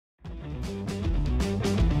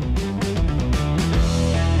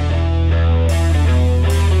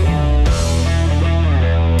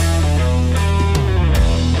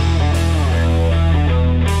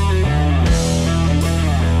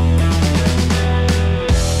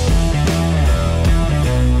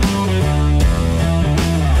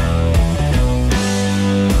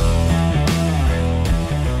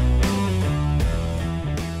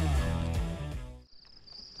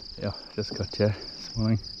yet this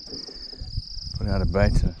morning. Put out a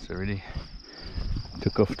bait, so it's already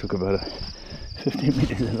took about 15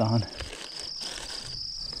 meters of line.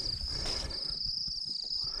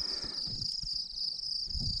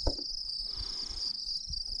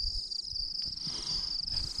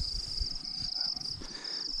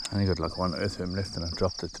 I only got like one earthworm left and I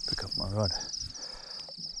dropped it to pick up my rod.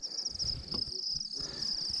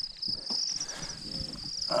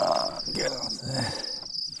 Oh, get off there.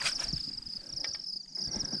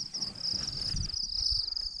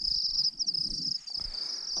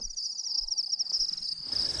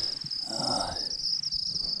 Oh,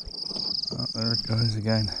 there it goes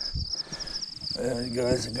again. There it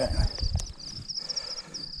goes again.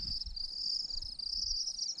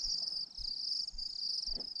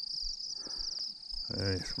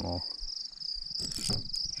 Very small.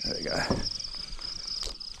 There we go.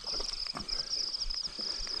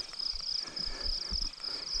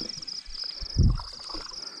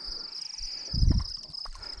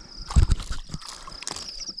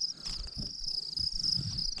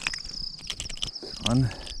 This one.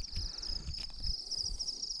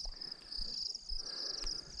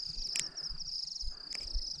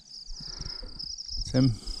 It's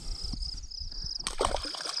him.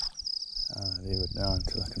 I'll leave it now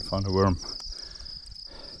until I can find a worm.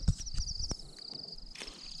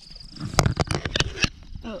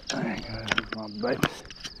 Oh, there you go, there's my bait.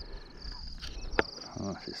 I don't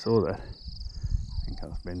know if you saw that. I think I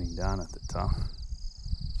was bending down at the time.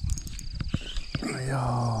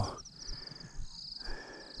 Yo.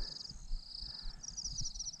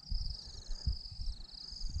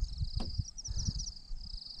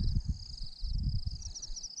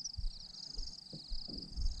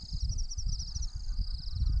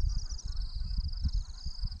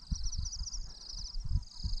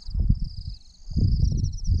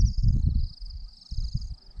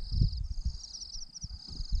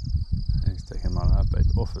 He's taking my live bait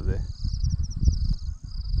off of there.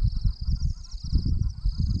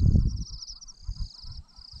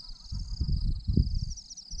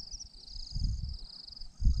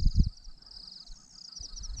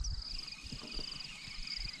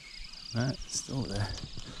 No, it's still there.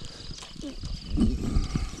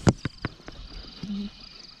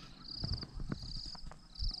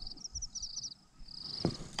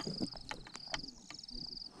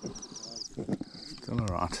 Still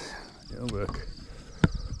alright. It'll work.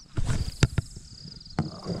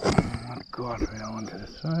 Not quite where I wanted to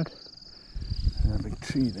throw it. There's a big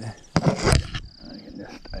tree there. I can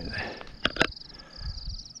just stay there.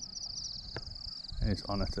 It's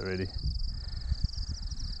on it already.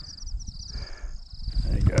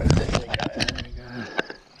 There you go, there you go, there you go.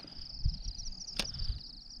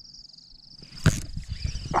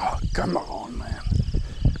 Oh, come on, man.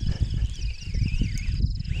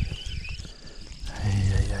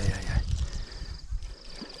 Hey.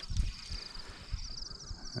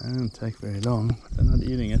 It doesn't take very long, but they're not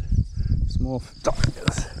eating it. Small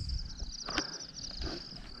tigers.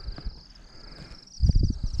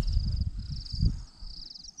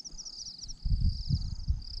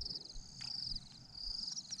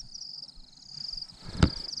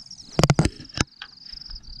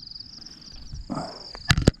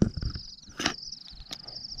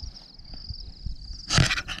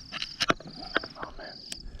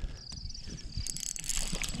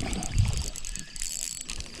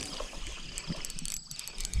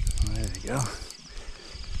 Go.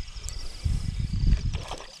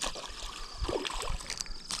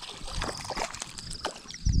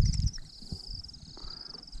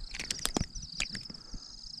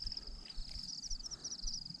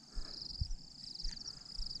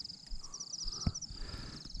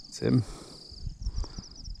 It's him.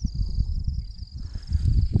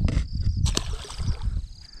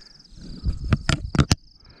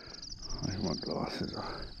 I have my glasses on.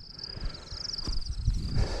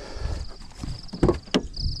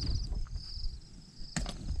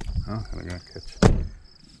 Oh, I'm gonna catch.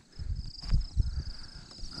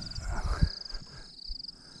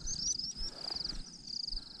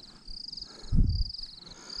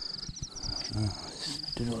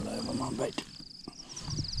 Stood all over my bait.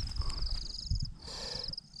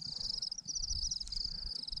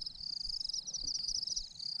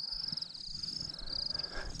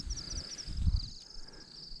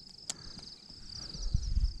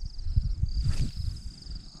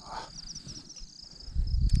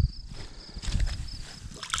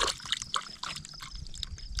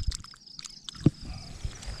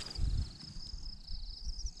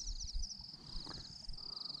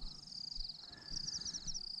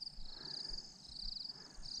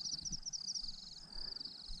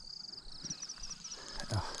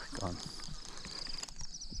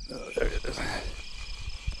 Oh, there it is.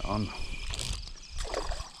 On.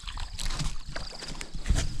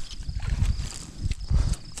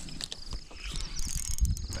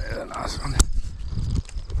 There's a nice one.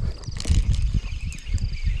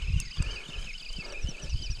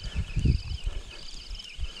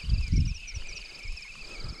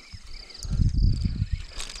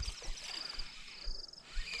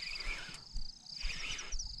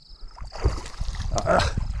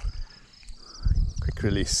 Quick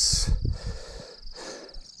release.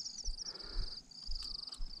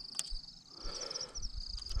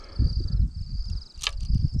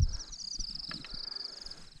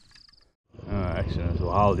 Action is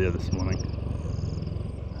wild here this morning.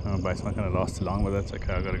 But it's not going to last too long, but that's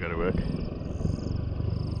okay. I've got to go to work.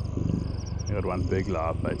 I got one big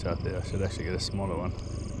live bait out there. I should actually get a smaller one.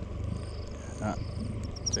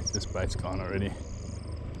 Check, this bait's gone already.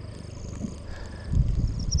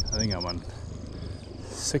 I think I'm on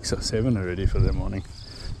 6 or 7 already for the morning.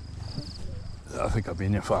 I think I've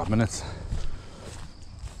been here 5 minutes.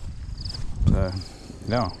 So,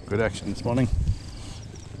 yeah, good action this morning.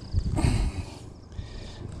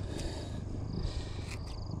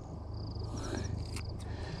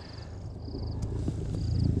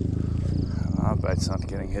 Our bait's not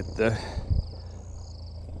getting hit there.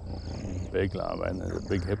 Big larva, and there's a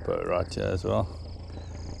big hippo right here as well.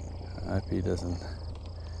 I hope he doesn't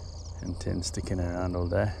intend sticking around all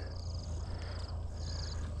day.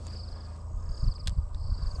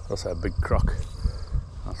 Also a big croc,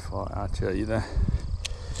 not far out here either.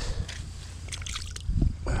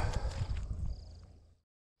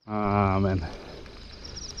 Ah man,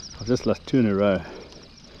 I've just lost 2 in a row,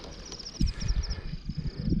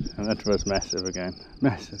 and that was massive again.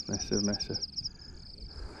 Massive, massive, massive.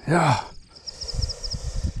 Yeah.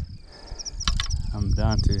 I'm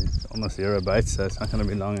down to almost 0 baits, so it's not going to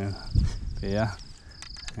be long. But yeah,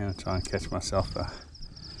 I'm going to try and catch myself a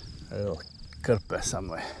little kerpa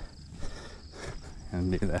somewhere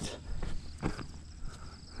and do that.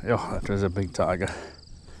 Yeah, that was a big tiger.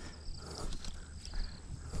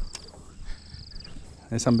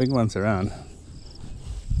 There's some big ones around.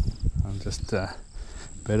 I'm just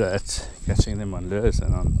better at catching them on lures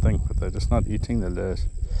than on thing, but they're just not eating the lures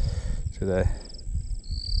today.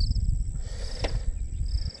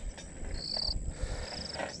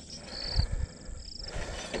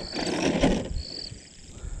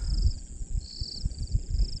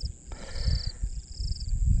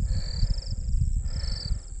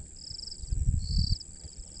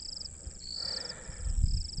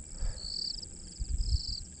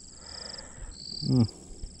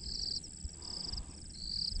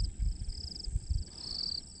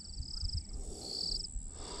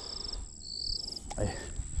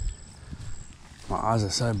 My eyes are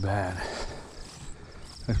so bad.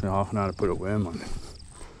 It takes me half an hour to put a worm on.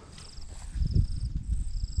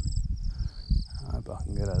 I hope I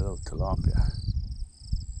can get a little tilapia.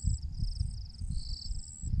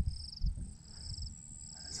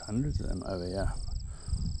 There's hundreds of them over here.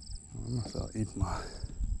 I must well eat my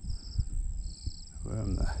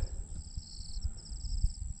worm there.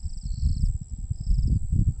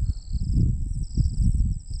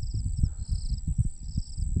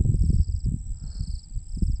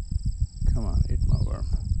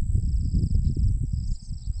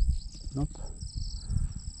 Nope.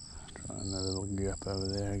 Trying a little gap over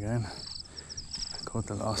there again. I caught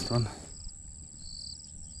the last one.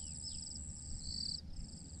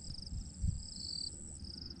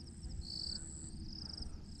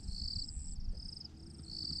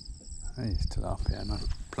 He's tilapia, not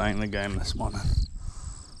playing the game this morning.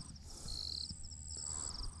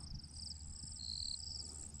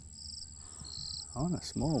 I want a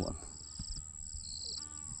small one.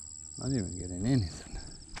 Not even getting anything.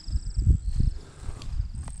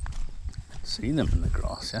 See them in the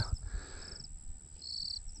grass, yeah.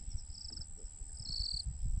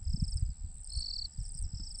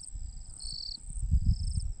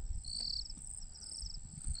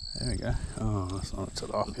 There we go. Oh, that's not a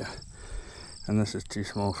tilapia. And this is too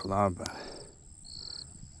small for that, but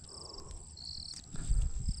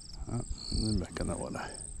they're back in the water.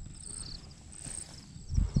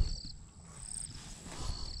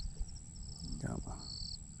 Come on.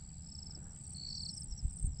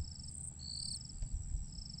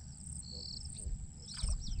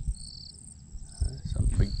 There's some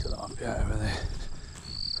big tilapia over there.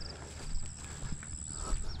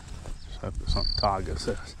 Just hope it's not tigers.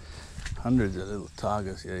 There's hundreds of little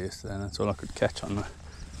tigers here yesterday, and that's all I could catch on the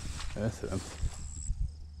earth of them.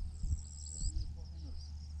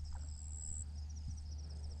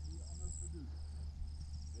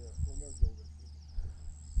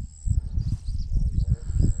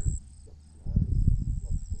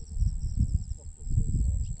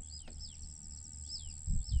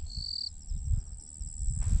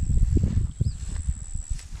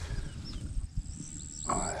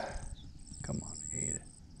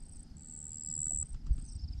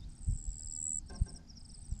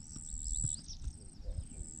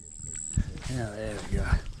 Yeah, there we go.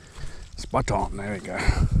 Spot on, there we go.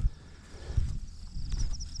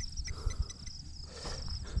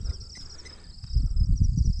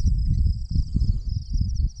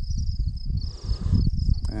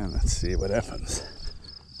 And let's see what happens.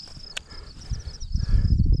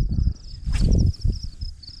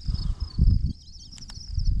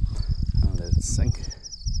 I'll let it sink.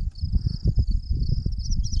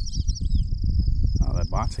 Oh, they're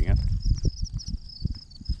biting it.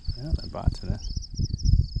 Yeah, they're biting it.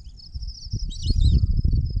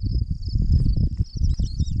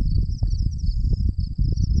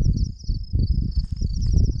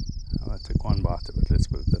 Oh, I took one bite of it, let's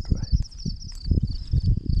put it that way.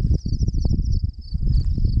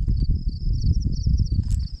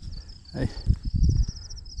 Hey,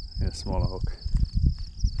 get a smaller hook.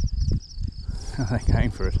 They're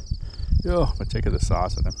going for it. Oh, but check out the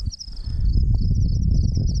size of them.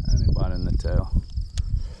 Only bite in the tail.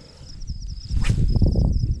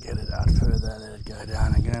 Get it out further, let it go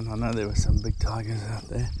down again. I know there were some big tigers out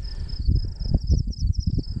there.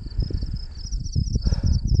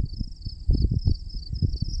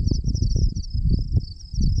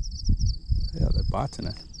 Yeah, they're biting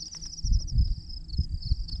it.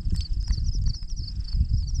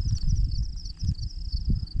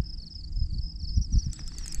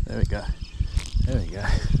 There we go. There we go.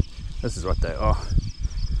 This is what they are.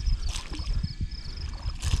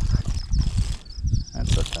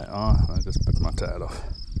 That's what they are. I just bit my tail off.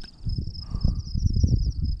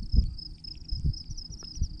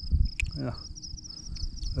 Yeah.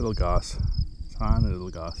 Little guys. Tiny little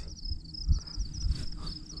guys.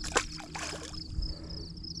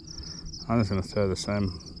 I'm just going to throw the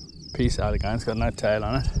same piece out again. It's got no tail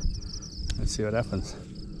on it. Let's see what happens.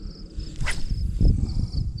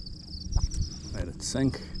 Let it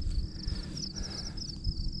sink.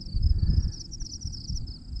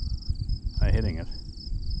 I'm hitting it.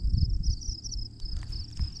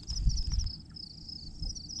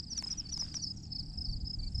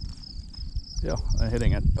 Yeah, I'm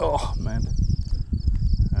hitting it. Oh man.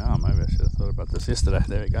 Oh, maybe I should have thought about this yesterday.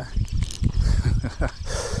 There we go.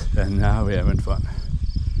 And now we're having fun.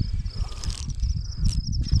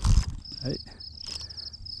 Hey.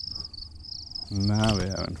 Now we're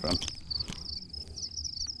having fun.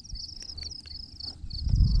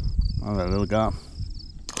 Oh, that little guy.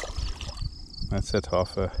 That's it,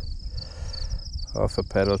 half a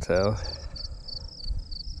paddle tail.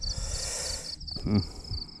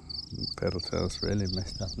 Paddle tail's really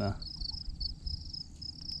messed up now.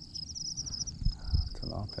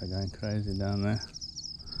 Tilapia going crazy down there.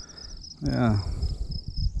 Yeah.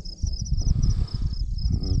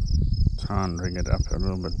 Try and rig it up a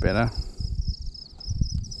little bit better.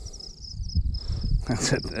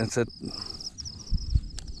 That's it, that's it.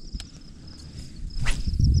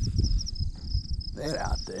 They're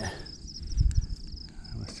out there.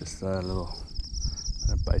 Let's just throw a little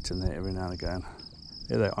bit of bait in there every now and again.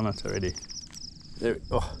 Yeah, they're on it already. There,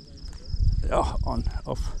 oh, on,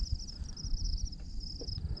 off.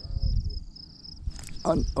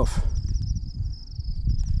 On, off.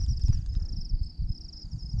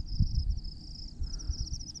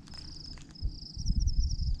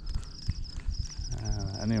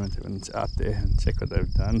 I don't even when it's out there and check what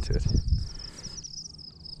they've done to it.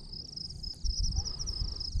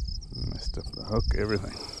 Messed up the hook,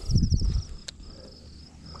 everything.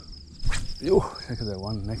 Yo, look at that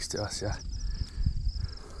one next to us, yeah.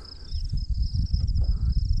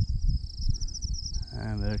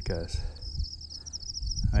 And there it goes.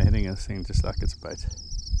 I'm hitting this thing just like it's bait.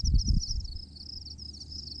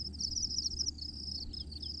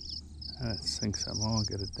 Let's sink some more,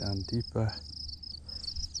 get it down deeper.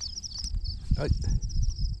 Oh.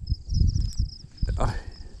 Oh.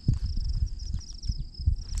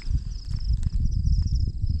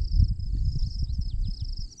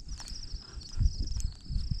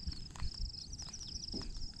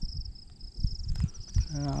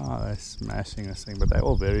 Oh, they're smashing this thing, but they're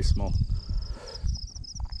all very small.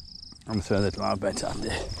 I'm going to throw that live bait out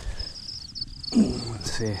there.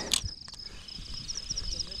 Let's see.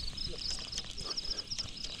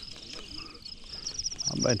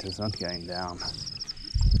 Our bait is not going down.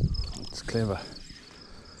 It's clever.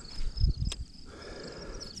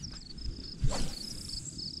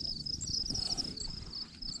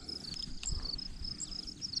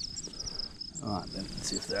 Alright, then let's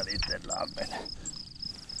see if they'll eat that live bait.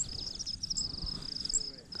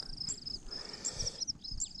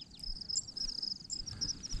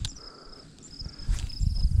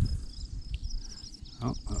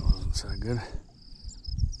 Oh, that wasn't so good.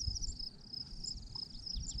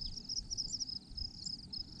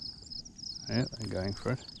 Yeah, they're going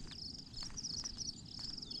for it.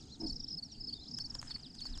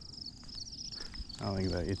 I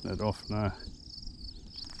think they're eating it off now.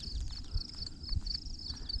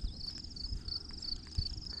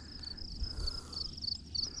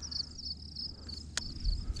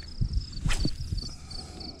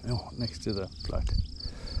 Oh, next to the float.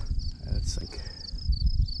 Let's sink.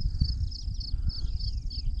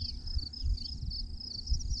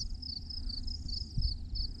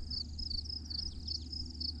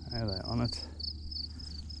 Are they on it?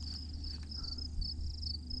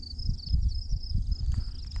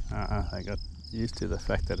 They got used to the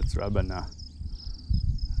fact that it's rubber now.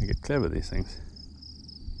 They get clever, these things.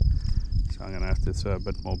 So I'm going to have to throw a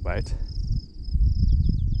bit more bait.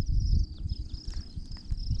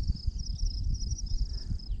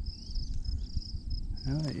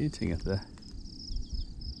 How are they eating it there?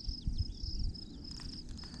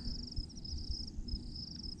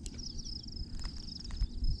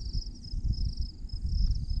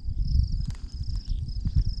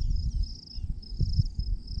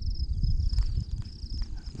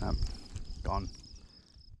 No, gone.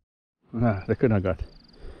 No, they couldn't have got.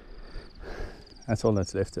 That's all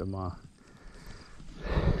that's left of my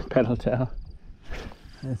paddle tail.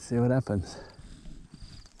 Let's see what happens.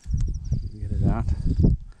 Get it out.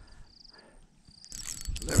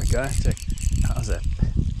 There we go. Check. How's that?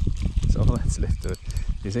 That's all that's left of it.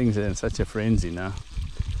 These things are in such a frenzy now.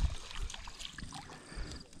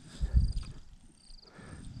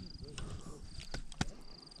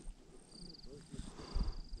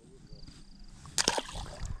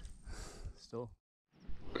 Still.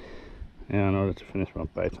 Yeah, in order to finish my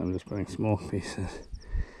bait, I'm just putting small pieces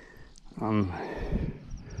on,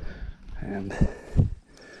 and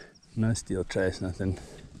no steel trace, nothing.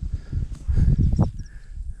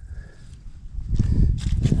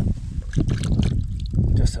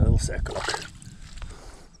 Just a little circle hook.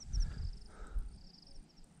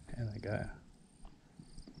 There they go.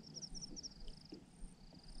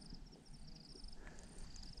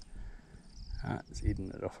 It's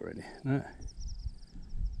eating it off already. No.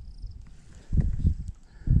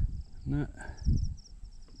 No.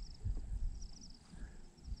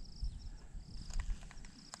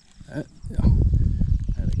 Yeah.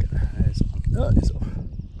 There we go. There's on. Oh, it's off.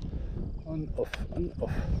 On, off, on,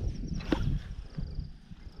 off.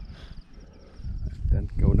 Then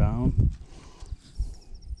go down.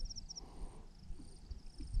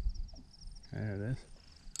 There it is.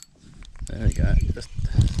 There we go. Just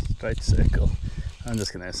straight circle. I'm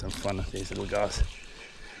just gonna have some fun with these little guys.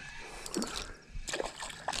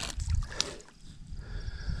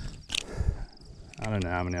 I don't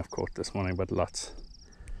know how many I've caught this morning, but lots.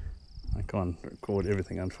 I can't record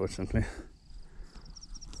everything, unfortunately.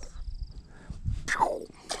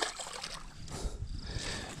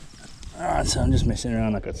 Alright, so I'm just messing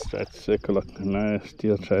around. I got straight circle hook, no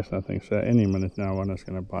steel trace, nothing. So any minute now, one is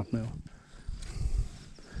going to bite me.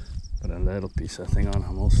 Put a little piece of thing on.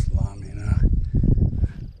 I'm all slimy now.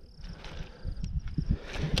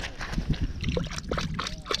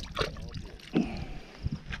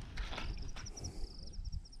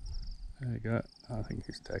 There we go. I think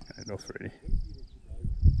he's taken it off already.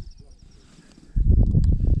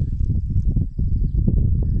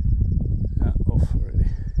 Yeah, off already.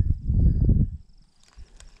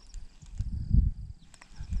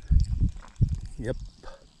 Yep,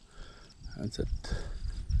 that's it.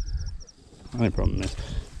 Only problem is,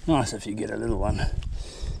 nice if you get a little one.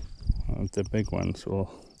 The big ones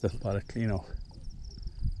will just bite it clean off.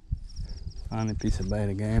 Tiny piece of bait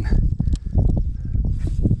again.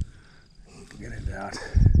 Get it out.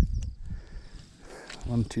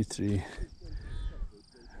 1, 2, 3.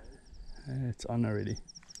 It's on already.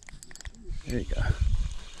 There you go.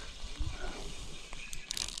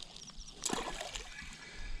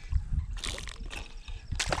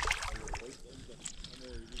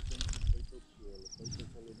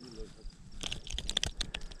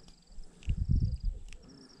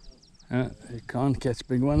 You can't catch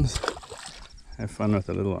big ones. Have fun with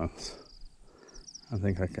the little ones. I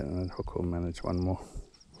think I can hook or manage one more.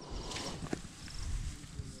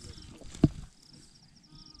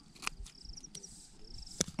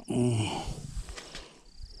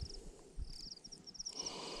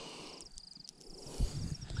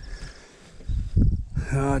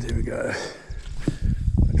 Ah, there we go.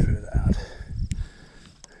 A bit further out.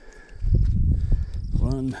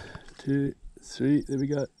 1, 2, 3. There we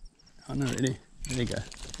go. Oh no, ready. There you go.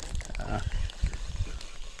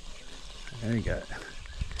 There you go.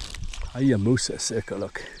 Hayabusa circle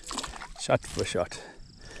look. Shot for shot.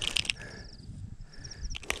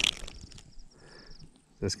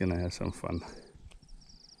 Just gonna have some fun.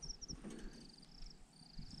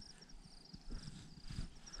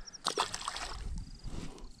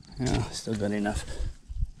 Yeah, still got enough.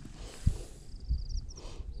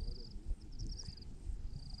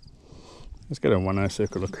 Let's get a 1-0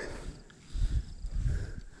 circle look.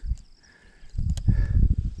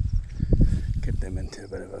 Get them into a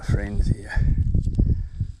bit of a frenzy here.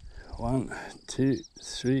 1, 2,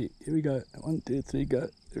 3, here we go. 1, 2, 3, go. There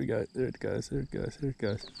we go. There it goes. There it goes. There it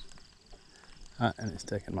goes. Ah, and it's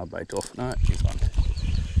taken my bait off. No, he's on.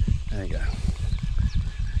 There you go.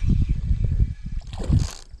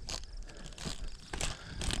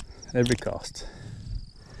 Every cast.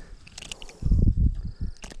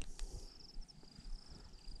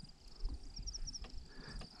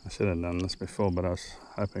 I should have done this before, but I was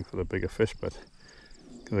hoping for the bigger fish, but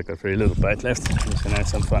because I've got very little bait left, I'm just going to have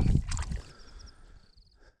some fun.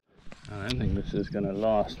 I don't think this is going to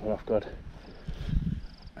last, but I've got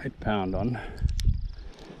 8 pound on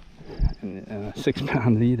and a 6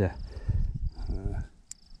 pound leader.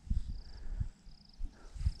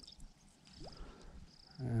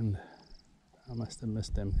 And I must have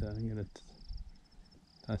missed them because I didn't get it.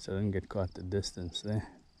 I didn't get quite the distance there.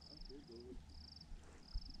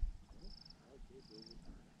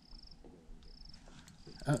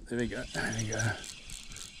 Oh, there we go. There we go.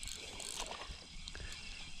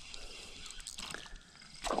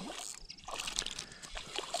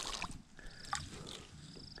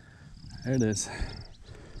 There it is.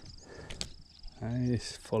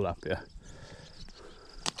 Nice full up here.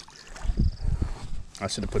 I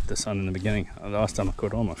should have put this on in the beginning. Last time I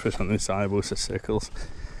caught all my fish on this Hayabusa circles,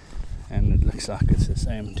 and it looks like it's the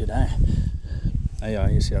same today. Oh yeah,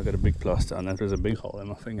 you see I got a big plaster on. That was a big hole in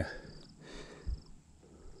my finger.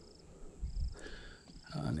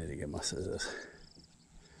 Oh, I need to get my scissors.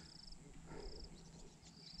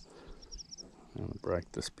 I'm going to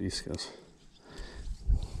break this piece because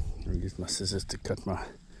I'll use my scissors to cut my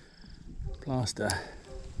plaster.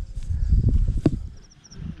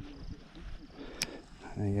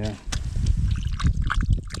 There you go.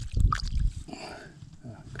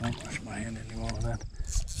 Oh, I can't wash my hand anymore with that.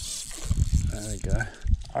 There we go.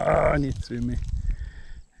 Oh, and he threw me.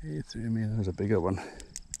 He threw me. There was a bigger one.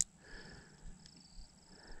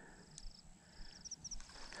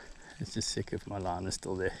 It's just sick if my line is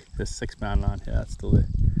still there. This 6 pound line here, it's still there.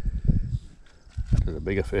 That was a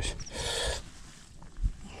bigger fish.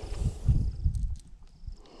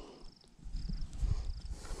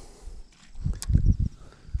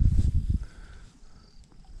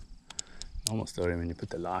 Almost already when you put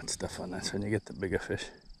the light stuff on, that's when you get the bigger fish.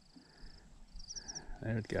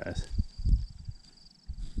 There it goes.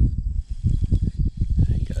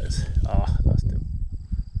 There it goes. Ah, oh, lost him.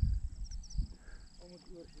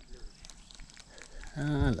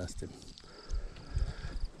 Ah, I lost him.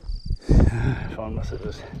 Found my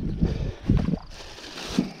scissors.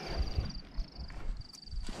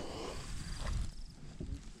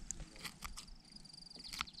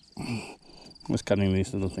 I was cutting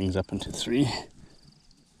these little things up into 3.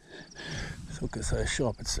 This hook is so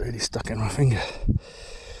sharp, it's already stuck in my finger.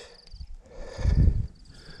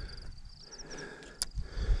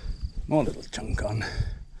 More little chunk on.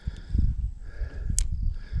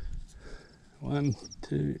 1,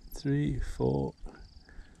 2, 3, 4.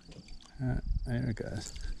 There it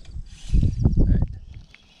goes. Hey.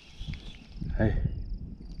 Hey.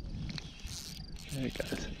 There it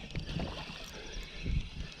goes.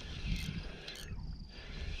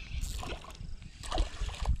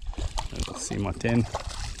 Let's see my 10.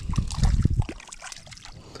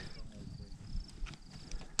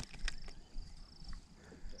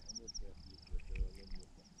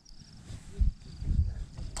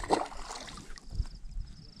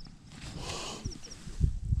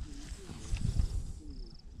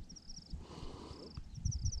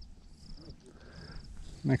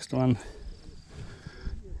 Next one.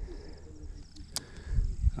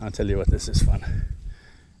 I'll tell you what, this is fun.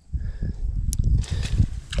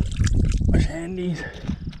 Wash handies.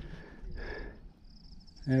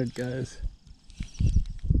 There it goes.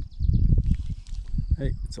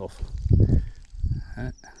 Hey, it's off.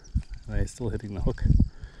 They're still hitting the hook.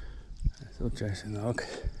 They're still chasing the hook.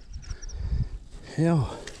 Yeah.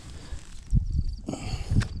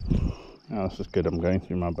 Oh, this is good. I'm going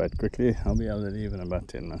through my bait quickly. I'll be able to leave in about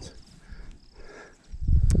 10 minutes.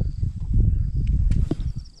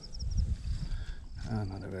 Oh,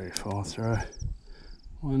 not a very far throw.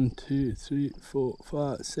 1, 2, 3, 4,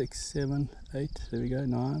 5, 6, 7, 8. There we go.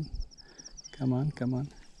 9. Come on, come on.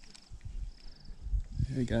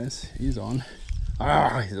 There he goes. He's on.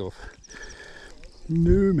 Ah, he's off.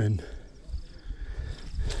 Newman.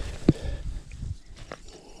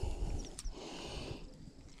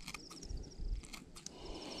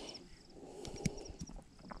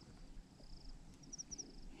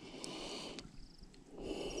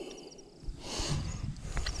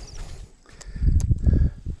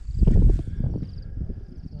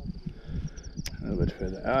 bit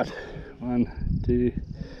further out. 1, 2,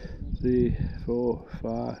 3, 4,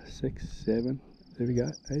 5, 6, 7. There we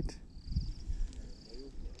go. 8.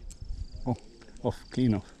 Oh, off,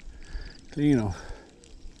 clean off. Clean off.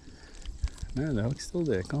 No, the hook's still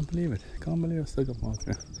there. Can't believe it. Can't believe I still got my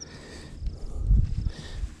through.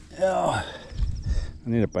 Yeah. I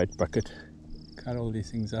need a bait bucket. Cut all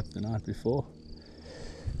these things up the night before.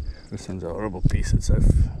 This one's a horrible piece. It's so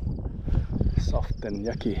soft and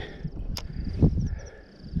yucky.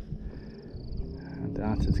 I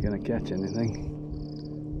doubt it's going to catch anything.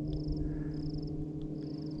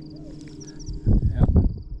 Yep,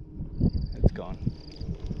 it's gone.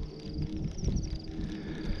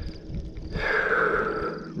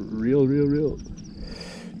 Real.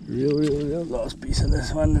 Last piece of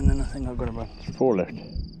this one, and then I think I've got about 4 left. I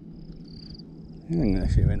think it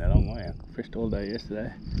actually went a long way. I fished all day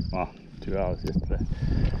yesterday. Well, 2 hours yesterday.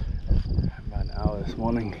 About an hour this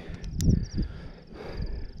morning.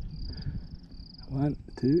 1,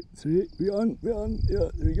 2, 3. We're on. Yeah,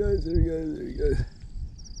 there he goes. There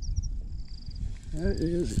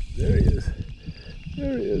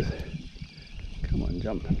he is. Come on,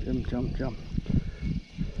 jump.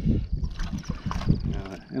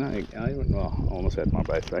 And I almost had my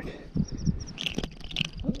bait back.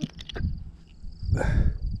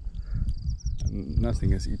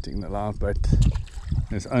 Nothing is eating the live bait.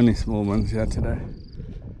 There's only small ones here today.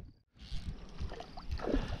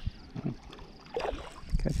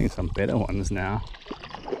 Catching some better ones now,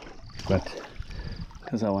 but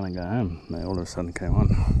because I want to go home, they all of a sudden came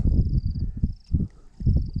on.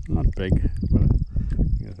 Not big, but I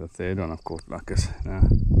think it's the third one I've caught like this now.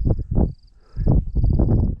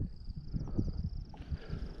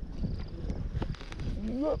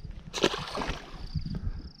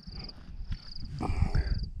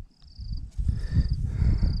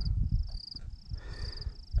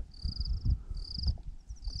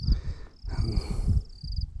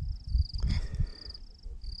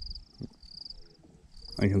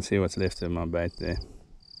 I can see what's left of my bait there,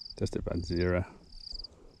 just about 0.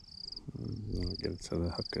 I'll get it so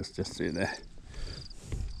the hook is just through there.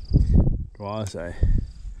 It was a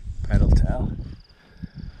paddle tail.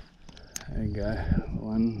 There you go.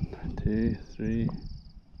 1, 2, 3.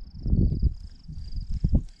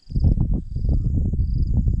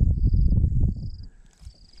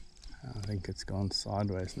 I think it's gone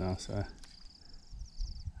sideways now, so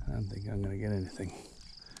I don't think I'm going to get anything.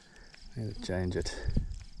 I need to change it.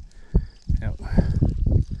 Yep,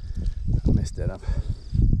 I messed that up.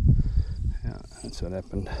 Yeah, that's what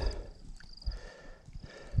happened.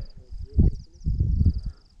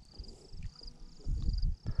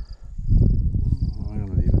 I'm going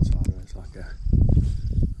to leave it sideways like that.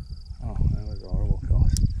 Oh, that was a horrible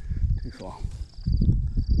cast. Too far.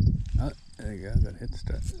 Oh, there you go, got hit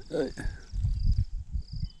straight. You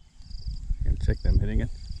can check them hitting it.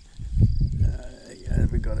 Yeah,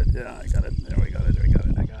 we got it. Yeah, I got it. There we got it. I got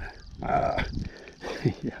it. Ah,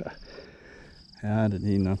 yeah. How did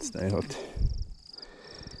he not stay hooked?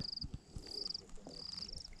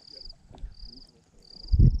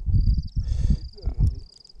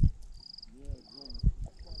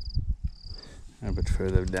 A bit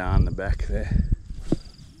further down the back there.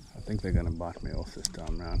 I think they're going to bite me off this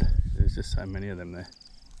time round. There's just so many of them there.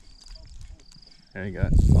 There you go.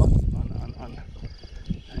 On.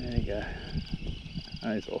 There you go.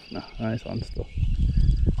 Oh, he's off now. Oh, he's on still.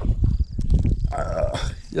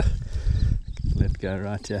 Yeah. Let go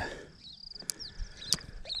right here.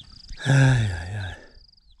 Yeah.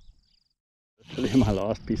 Literally my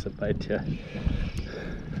last piece of bait here.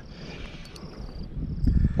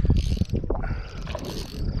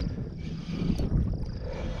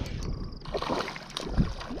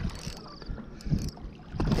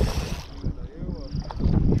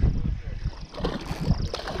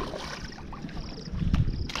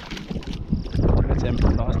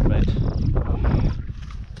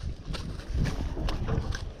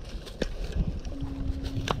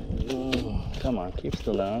 Come on, keep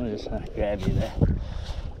still down, I'll just grab you there.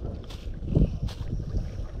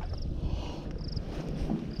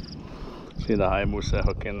 See the Hayabusa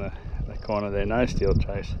hook in the corner there, no steel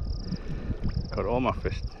trace. Got all my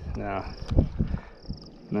fish now,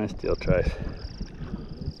 no steel trace.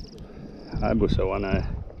 Hayabusa 10.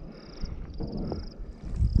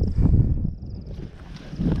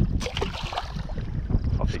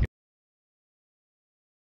 Off you go.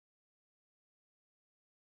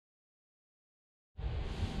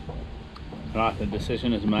 Right, the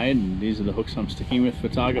decision is made, and these are the hooks I'm sticking with for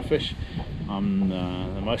tiger fish. I'm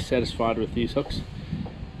the most satisfied with these hooks.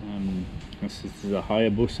 This is the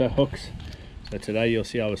Hayabusa hooks. So today you'll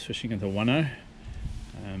see I was fishing at the 10.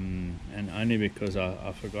 and only because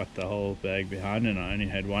I forgot the whole bag behind and I only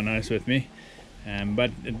had 1/0 with me.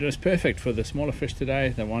 But it was perfect for the smaller fish today.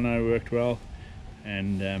 The 1/0 worked well,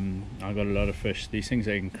 and I got a lot of fish. These things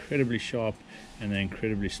are incredibly sharp and they're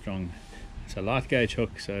incredibly strong. It's a light gauge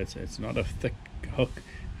hook, so it's not a thick hook,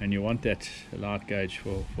 and you want that light gauge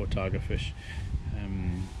for tiger fish.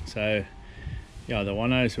 So yeah, the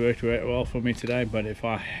 1/0s worked well for me today, but if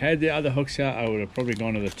I had the other hooks here, I would have probably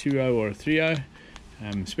gone with a 2/0 or a 3/0.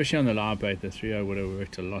 Especially on the live bait, the 3/0 would have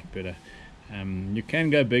worked a lot better. You can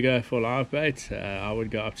go bigger for live bait. I would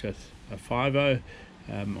go up to a 5/0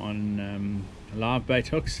 on live bait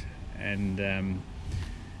hooks, and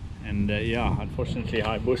yeah, unfortunately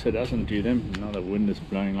Hayabusa doesn't do them. Now the wind is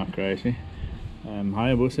blowing like crazy.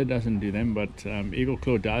 Hayabusa doesn't do them, but Eagle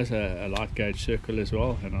Claw does a light gauge circle as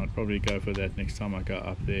well, and I'd probably go for that next time I go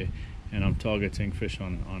up there and I'm targeting fish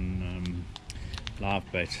on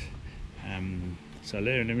live bait. So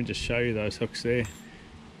let me just show you those hooks there.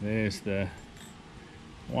 There's the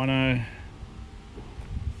 1/0,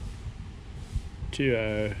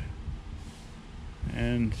 2/0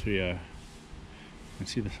 and 3/0. You can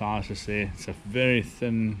see the sizes there. It's a very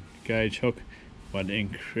thin gauge hook, but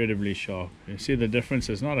incredibly sharp. You see the difference?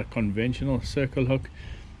 It's not a conventional circle hook,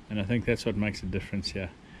 and I think that's what makes a difference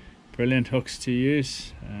here. Brilliant hooks to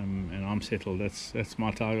use, and I'm settled. That's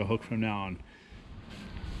my tiger hook from now on.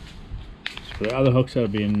 So the other hooks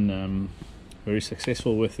I've been very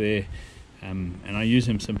successful with there, and I use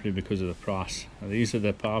them simply because of the price. These are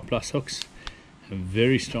the Power Plus hooks. A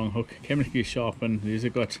very strong hook, chemically sharpened. These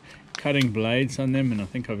have got cutting blades on them, and I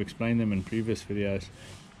think I've explained them in previous videos.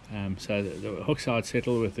 So the hooks I'd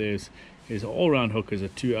settle with is an all-round hook. Is a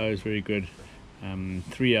 2/0 is very good,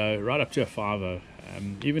 3/0 right up to a 5/0,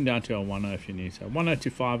 even down to a 1/0 if you need. So 1/0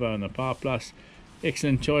 to 5/0 on the Power Plus,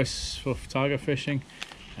 excellent choice for tiger fishing.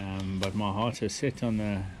 But my heart is set on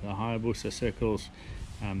the Hayabusa circles.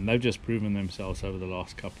 They've just proven themselves over the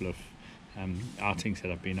last couple of outings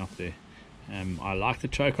that I've been up there. I like the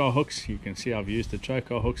choker hooks. You can see I've used the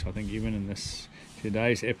choker hooks. I think even in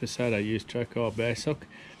today's episode I used choker bass hook,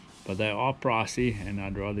 but they are pricey and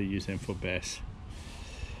I'd rather use them for bass.